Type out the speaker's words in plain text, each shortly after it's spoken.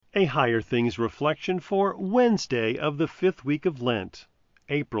A Higher Things reflection for Wednesday of the 5th week of Lent,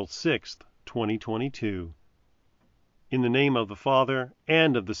 April 6th, 2022. In the name of the Father,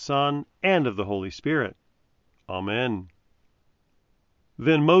 and of the Son, and of the Holy Spirit. Amen.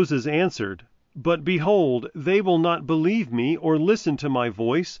 Then Moses answered, "But behold, they will not believe me or listen to my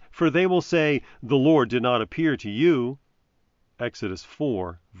voice, for they will say, 'The Lord did not appear to you.'" Exodus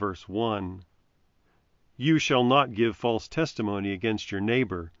 4, verse 1. You shall not give false testimony against your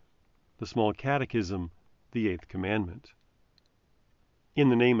neighbor. The Small Catechism, the 8th Commandment. In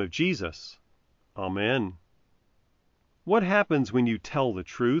the name of Jesus. Amen. What happens when you tell the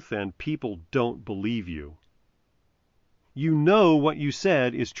truth and people don't believe you? You know what you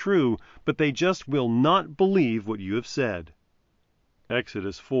said is true, but they just will not believe what you have said.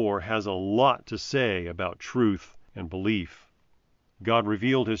 Exodus 4 has a lot to say about truth and belief. God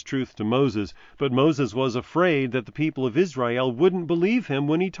revealed his truth to Moses, but Moses was afraid that the people of Israel wouldn't believe him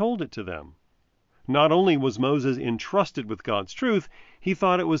when he told it to them. Not only was Moses entrusted with God's truth, he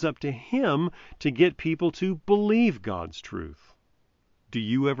thought it was up to him to get people to believe God's truth. Do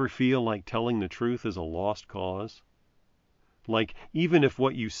you ever feel like telling the truth is a lost cause? Like even if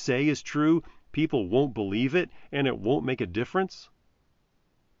what you say is true, people won't believe it and it won't make a difference?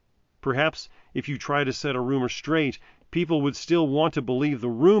 Perhaps if you try to set a rumor straight, people would still want to believe the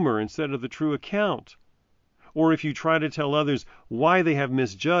rumor instead of the true account. Or if you try to tell others why they have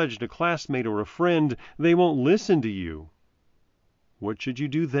misjudged a classmate or a friend, they won't listen to you. What should you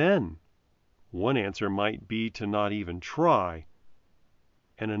do then? One answer might be to not even try,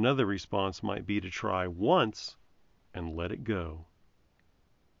 and another response might be to try once and let it go.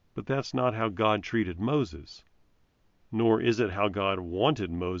 But that's not how God treated Moses, nor is it how God wanted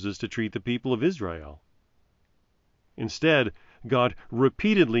Moses to treat the people of Israel. Instead, God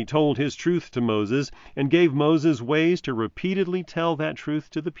repeatedly told his truth to Moses and gave Moses ways to repeatedly tell that truth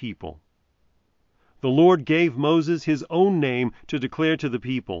to the people. The Lord gave Moses his own name to declare to the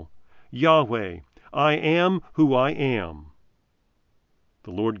people, Yahweh, I am who I am.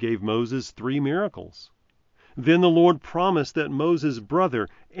 The Lord gave Moses 3 miracles. Then the Lord promised that Moses' brother,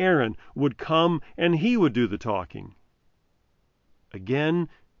 Aaron, would come and he would do the talking. Again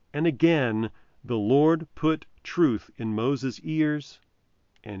and again, the Lord put truth in Moses' ears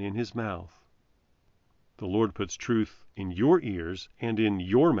and in his mouth. The Lord puts truth in your ears and in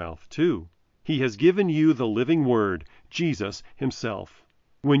your mouth too. He has given you the living word, Jesus himself.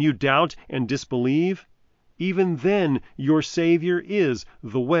 When you doubt and disbelieve, even then your Savior is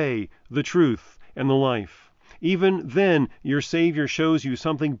the way, the truth, and the life. Even then your Savior shows you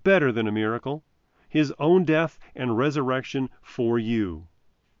something better than a miracle, his own death and resurrection for you.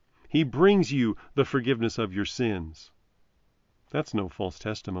 He brings you the forgiveness of your sins. That's no false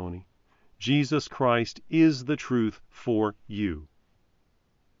testimony. Jesus Christ is the truth for you.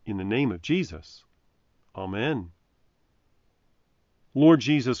 In the name of Jesus. Amen. Lord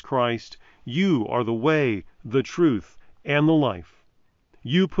Jesus Christ, you are the way, the truth, and the life.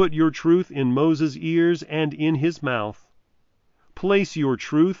 You put your truth in Moses' ears and in his mouth. Place your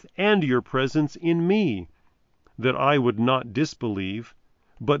truth and your presence in me, that I would not disbelieve,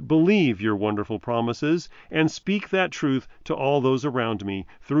 but believe your wonderful promises and speak that truth to all those around me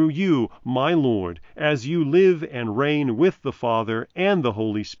through you, my Lord, as you live and reign with the Father and the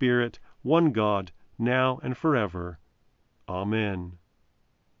Holy Spirit, one God, now and forever. Amen.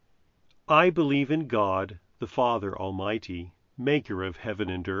 I believe in God, the Father Almighty, maker of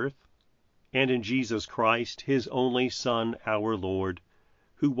heaven and earth, and in Jesus Christ, his only Son, our Lord,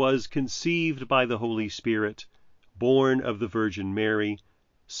 who was conceived by the Holy Spirit, born of the Virgin Mary,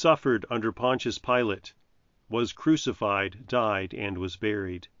 suffered under Pontius Pilate, was crucified, died, and was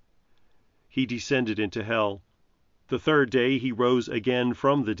buried. He descended into hell. The 3rd day he rose again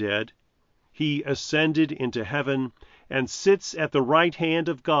from the dead. He ascended into heaven and sits at the right hand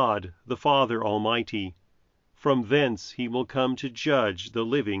of God, the Father Almighty. From thence he will come to judge the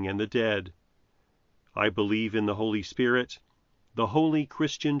living and the dead. I believe in the Holy Spirit, the holy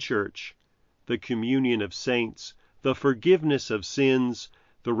Christian Church, the communion of saints, the forgiveness of sins,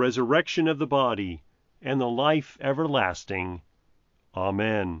 the resurrection of the body, and the life everlasting.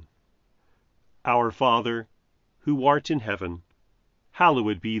 Amen. Our Father, who art in heaven,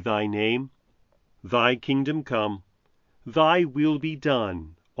 hallowed be thy name. Thy kingdom come, thy will be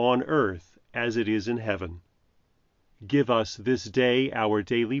done, on earth as it is in heaven. Give us this day our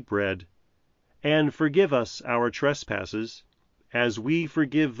daily bread, and forgive us our trespasses, as we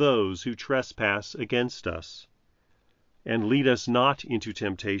forgive those who trespass against us. And lead us not into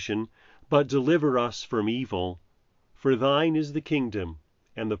temptation, but deliver us from evil. For thine is the kingdom,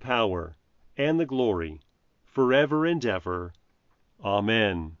 and the power, and the glory, forever and ever.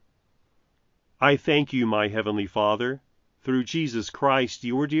 Amen. I thank you, my Heavenly Father, through Jesus Christ,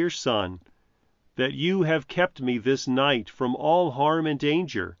 your dear Son, that you have kept me this night from all harm and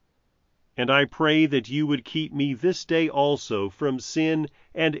danger, and I pray that you would keep me this day also from sin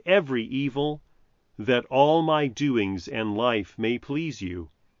and every evil, that all my doings and life may please you.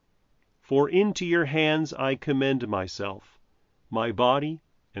 For into your hands I commend myself, my body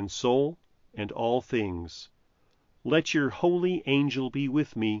and soul, and all things. Let your holy angel be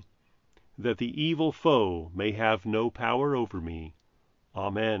with me, that the evil foe may have no power over me.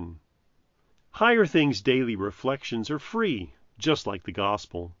 Amen. Higher Things Daily Reflections are free, just like the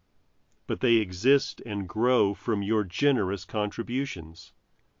Gospel, but they exist and grow from your generous contributions.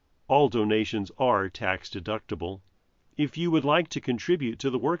 All donations are tax-deductible. If you would like to contribute to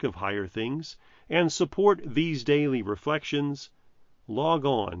the work of Higher Things and support these daily reflections, log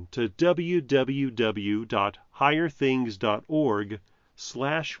on to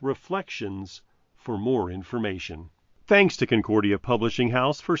www.higherthings.org/reflections for more information. Thanks to Concordia Publishing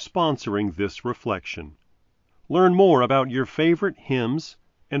House for sponsoring this reflection. Learn more about your favorite hymns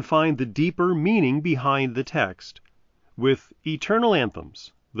and find the deeper meaning behind the text with Eternal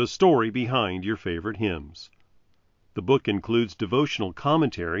Anthems, the story behind your favorite hymns. The book includes devotional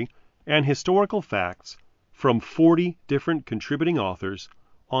commentary and historical facts from 40 different contributing authors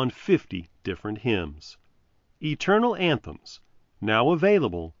on 50 different hymns. Eternal Anthems, now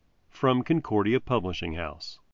available from Concordia Publishing House.